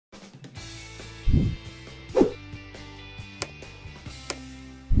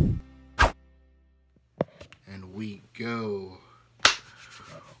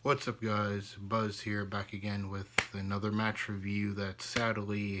What's up, guys? Buzz here, back again with another match review that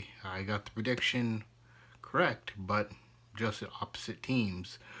sadly I got the prediction correct, but just opposite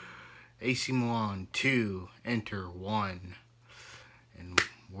teams. AC Milan 2, Inter 1. And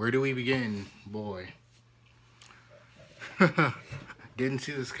where do we begin? Boy. Didn't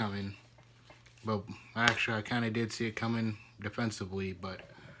see this coming. But actually, I kind of did see it coming defensively, but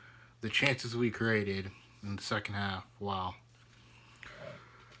the chances we created in the second half, wow.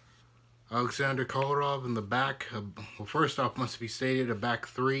 Alexander Kolarov in the back. Well, first off, must be stated, a back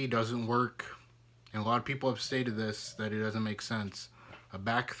three doesn't work. And a lot of people have stated this, that it doesn't make sense. A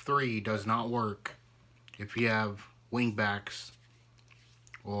back three does not work if you have wing backs,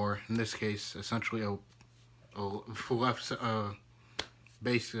 or in this case, essentially a left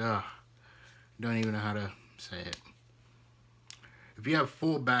base. Don't even know how to say it. If you have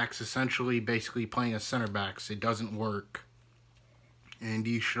full backs, essentially, basically playing as center backs, it doesn't work. And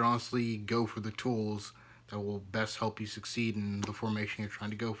you should honestly go for the tools that will best help you succeed in the formation you're trying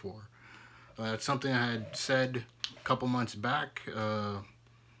to go for. That's something I had said a couple months back, or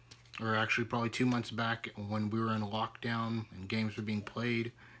actually probably 2 months back when we were in lockdown and games were being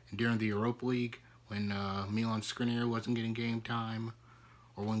played, and during the Europa League when Milan wasn't getting game time,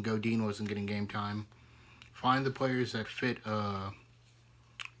 or when Godin wasn't getting game time. Find the players that fit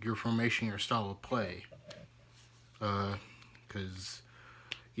your formation, your style of play. Because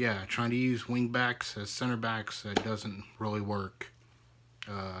yeah, trying to use wing backs as center backs, that doesn't really work.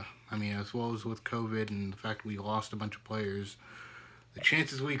 I mean, as well as with COVID and the fact we lost a bunch of players, the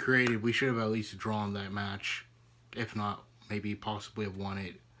chances we created, we should have at least drawn that match. If not, maybe possibly have won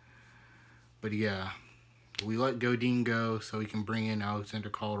it. But yeah, we let Godin go so we can bring in Alexander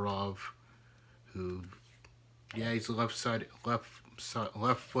Kolarov, who, yeah, he's a left-footed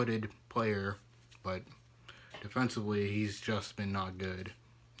player, but defensively, he's just been not good.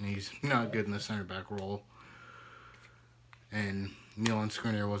 And he's not good in the center back role. And Milan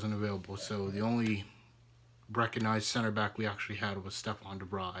Skriniar wasn't available, so the only recognized center back we actually had was Stefan de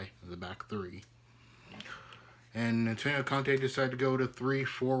Vrij in the back three. And Antonio Conte decided to go to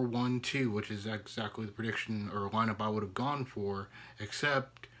 3-4-1-2, which is exactly the prediction or lineup I would have gone for,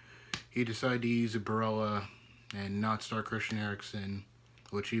 except he decided to use a Barella and not start Christian Eriksen,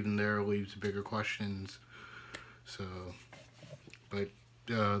 which even there leaves bigger questions. So, but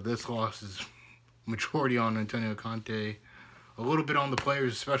this loss is majority on Antonio Conte. A little bit on the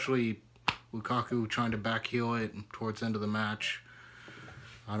players, especially Lukaku trying to backheel it towards the end of the match.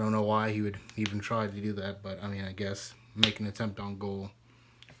 I don't know why he would even try to do that, but I mean, I guess make an attempt on goal.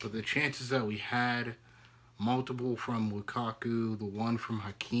 But the chances that we had, multiple from Lukaku, the one from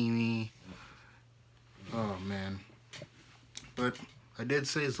Hakimi. Oh, man. But I did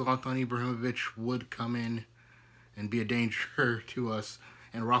say Zlatan Ibrahimovic would come in and be a danger to us,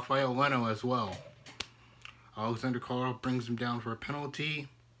 and Rafael Leno as well. Alexander Kolarov brings him down for a penalty.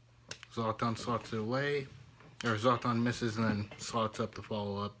 Zlatan slots it away, or Zlatan misses and then slots up the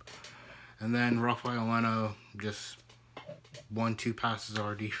follow-up. And then Rafael Leno just 1-2 passes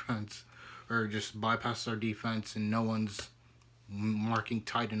our defense, or just bypasses our defense, and no one's marking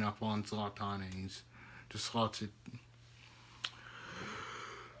tight enough on Zlatan, and he's just slots it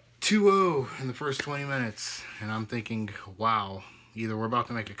 2-0 in the first 20 minutes. And I'm thinking, wow, either we're about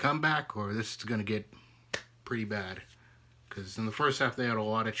to make a comeback or this is going to get pretty bad. Because in the first half, they had a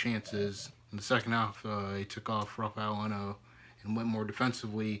lot of chances. In the second half, they took off Rafael Leno and went more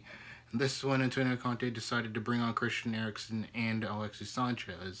defensively. And this is when Antonio Conte decided to bring on Christian Eriksen and Alexis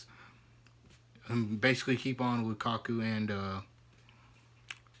Sanchez. And basically keep on Lukaku and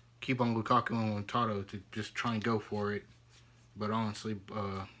Lautaro to just try and go for it. But honestly,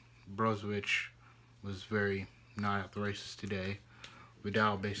 Brozovic was very not at the races today.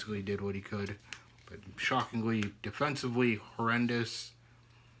 Vidal basically did what he could. But shockingly, defensively horrendous,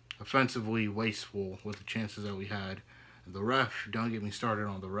 offensively wasteful with the chances that we had. And the ref, don't get me started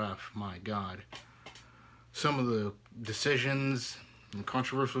on the ref, my God. Some of the decisions and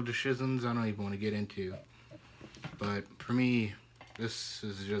controversial decisions I don't even want to get into. But for me, this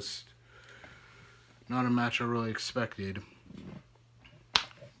is just not a match I really expected.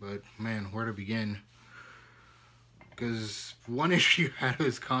 But man, where to begin? Because one issue you had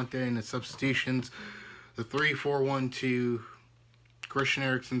was Conte and the substitutions. The 3-4-1-2, Christian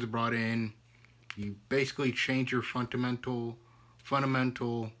Eriksen's brought in. You basically change your fundamental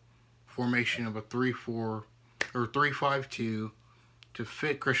formation of a 3-4 or 3-5-2 to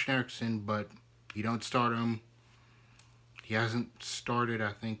fit Christian Eriksen, but you don't start him. He hasn't started,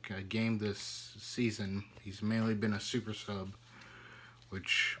 I think, a game this season. He's mainly been a super sub,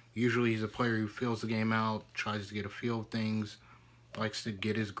 which usually he's a player who fills the game out, tries to get a feel of things, likes to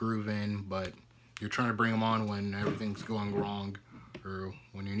get his groove in, but you're trying to bring him on when everything's going wrong or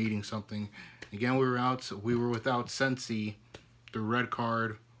when you're needing something. Again, we were without Sensi, the red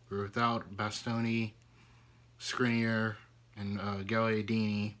card. We were without Bastoni, Skriniar, and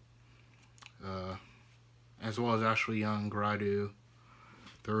Gagliardini, as well as Ashley Young, Gradu,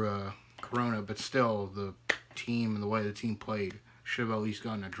 through Corona. But still, the team and the way the team played should have at least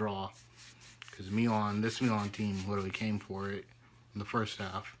gotten a draw. Because this Milan team literally came for it in the first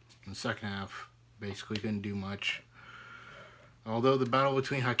half. In the second half, basically couldn't do much. Although the battle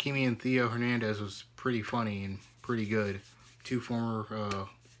between Hakimi and Theo Hernandez was pretty funny and pretty good. Two former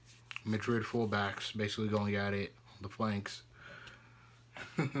Madrid fullbacks basically going at it on the flanks.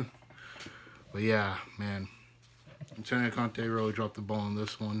 But yeah, man. Antonio Conte really dropped the ball on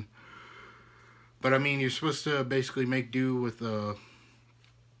this one. But I mean, you're supposed to basically make do with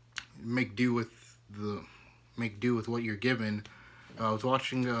what you're given. I was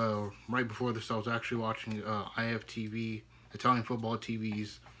watching right before this. I was actually watching IFTV, Italian Football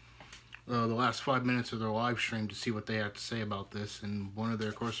TV's, the last 5 minutes of their live stream to see what they had to say about this. And one of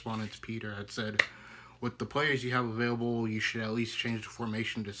their correspondents, Peter, had said, with the players you have available, you should at least change the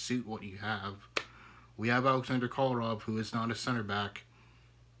formation to suit what you have. We have Alexander Kolarov, who is not a center back,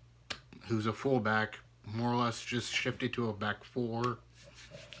 who's a fullback, more or less just shifted to a back four.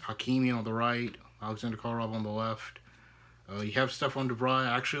 Hakimi on the right, Alexander Kolarov on the left. You have Stefan de Vrij.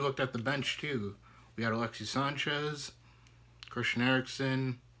 I actually looked at the bench too. We had Alexis Sanchez, Christian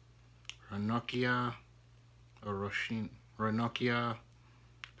Eriksen, Ranocchia,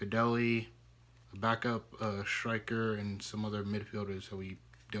 Pidelli, a backup striker, and some other midfielders that we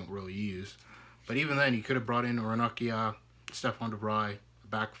don't really use. But even then, you could have brought in Ranocchia, Stefan de Vrij,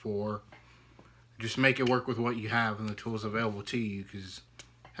 back four. Just make it work with what you have and the tools available to you, because,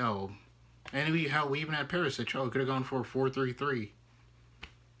 hell, and we even had Perisic. Oh, we could have gone for a 4-3-3.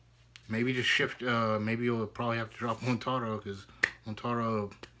 Maybe just shift, maybe you'll probably have to drop Montaro, because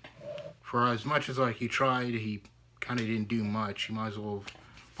Montaro, for as much as, like, he tried, he kind of didn't do much. You might as well have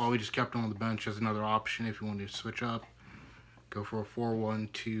probably just kept him on the bench as another option if you wanted to switch up. Go for a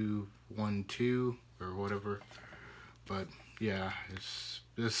 4-1-2-1-2 or whatever. But, yeah,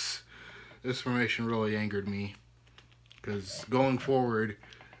 this formation really angered me, because going forward,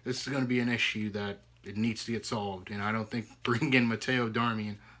 this is going to be an issue that it needs to get solved. And I don't think bringing in Matteo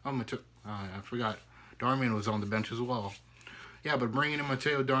Darmian, I forgot, Darmian was on the bench as well. Yeah, but bringing in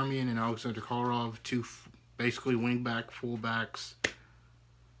Matteo Darmian and Alexander Kolarov, two basically wing-back fullbacks,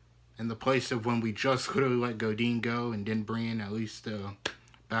 in the place of when we just literally let Godin go and didn't bring in at least a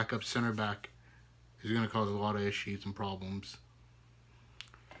backup center back, is going to cause a lot of issues and problems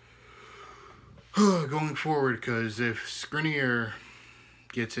going forward. Because if Skriniar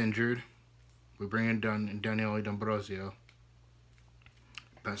gets injured, we bring in Daniele D'Ambrosio.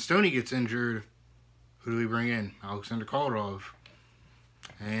 Bastoni gets injured, who do we bring in? Alexander Kolarov.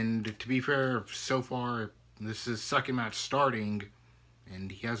 And to be fair, so far, this is his second match starting,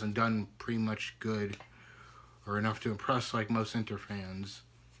 and he hasn't done pretty much good or enough to impress like most Inter fans.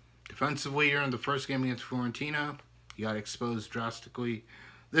 Defensively, during the first game against Fiorentina, he got exposed drastically.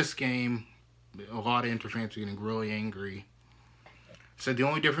 This game, a lot of Inter fans are getting really angry. So the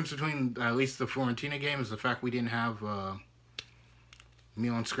only difference between at least the Fiorentina game is the fact we didn't have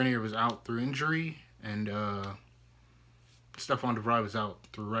Milan Skriniar was out through injury, and Stefan de Vrij was out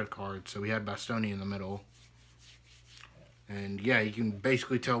through red card, so we had Bastoni in the middle. And yeah, you can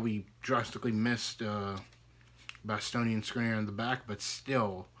basically tell we drastically missed Bastoni and Skriniar in the back, but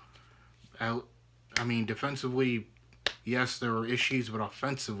still, I mean, defensively, yes, there were issues, but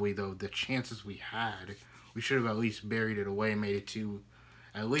offensively, though, the chances we had, we should have at least buried it away and made it to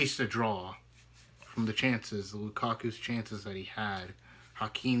at least a draw from the chances, the Lukaku's chances that he had,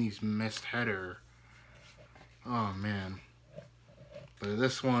 Hakimi's missed header. Oh, man. But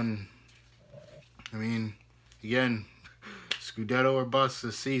this one, I mean, again, Scudetto or bust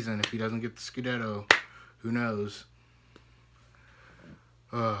this season. If he doesn't get the Scudetto, who knows?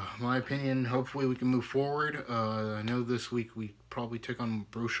 My opinion, hopefully we can move forward. I know this week we probably take on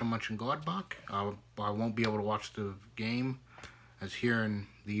Borussia Mönchengladbach. I won't be able to watch the game, as here in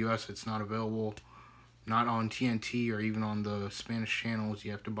the U.S. it's not available. Not on TNT or even on the Spanish channels. You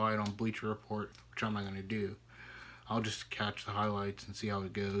have to buy it on Bleacher Report, which I'm not going to do. I'll just catch the highlights and see how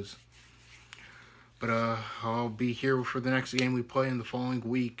it goes. But I'll be here for the next game we play in the following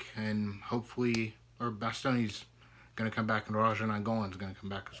week, and hopefully, Bastoni's going to come back, and Raja Nainggolan's going to come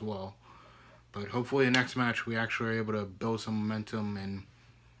back as well. But hopefully the next match we actually are able to build some momentum and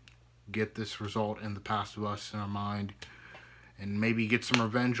get this result in the past of us in our mind, and maybe get some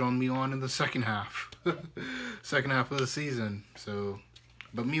revenge on Milan in the second half. Second half of the season. So,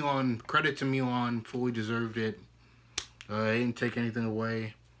 but Milan, credit to Milan, fully deserved it. They didn't take anything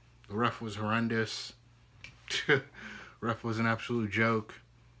away. The ref was horrendous. Ref was an absolute joke.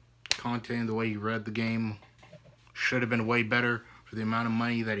 Conte and the way he read the game should have been way better for the amount of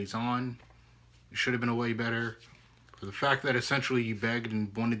money that he's on. It should have been way better. For the fact that essentially you begged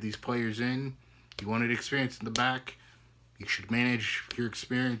and wanted these players in, you wanted experience in the back, you should manage your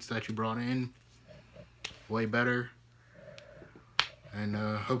experience that you brought in way better. And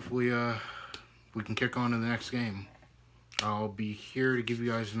hopefully we can kick on to the next game. I'll be here to give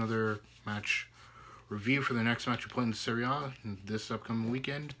you guys another match review for the next match we play in the Serie A this upcoming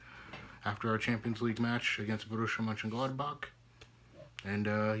weekend after our Champions League match against Borussia Mönchengladbach. And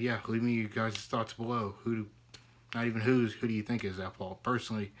yeah, leave me your guys' thoughts below. Who do you think is at fault?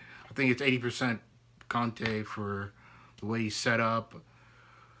 Personally, I think it's 80% Conte for the way he's set up,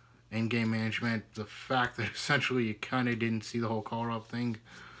 in-game management, the fact that essentially you kind of didn't see the whole call-up thing.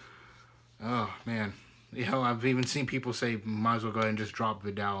 Oh, man. You know, I've even seen people say, might as well go ahead and just drop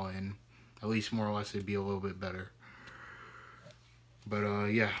Vidal in. At least more or less it'd be a little bit better. But,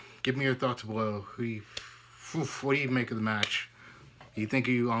 yeah, give me your thoughts below. What do you make of the match? Do you think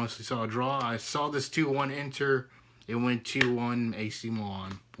you honestly saw a draw? I saw this 2-1 Inter. It went 2-1 AC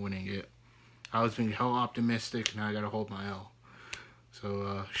Milan winning it. I was being hell optimistic, now I gotta hold my L.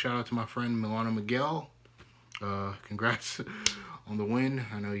 So, shout out to my friend Milano Miguel. Congrats on the win.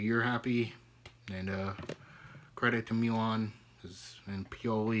 I know you're happy. And credit to Milan and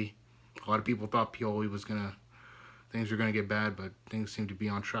Pioli. A lot of people thought Pioli was things were gonna get bad, but things seem to be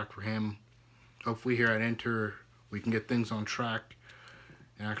on track for him. Hopefully here at Inter, we can get things on track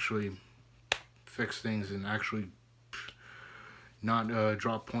and actually fix things and actually not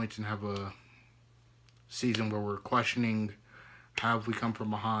drop points and have a season where we're questioning, how have we come from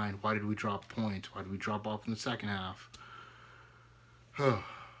behind? Why did we drop points? Why did we drop off in the second half?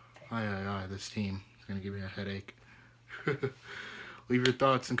 This team is going to give me a headache. Leave your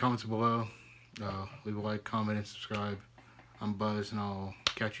thoughts and comments below. Leave a like, comment, and subscribe. I'm Buzz, and I'll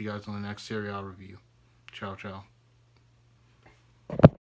catch you guys on the next Serie A review. Ciao, ciao.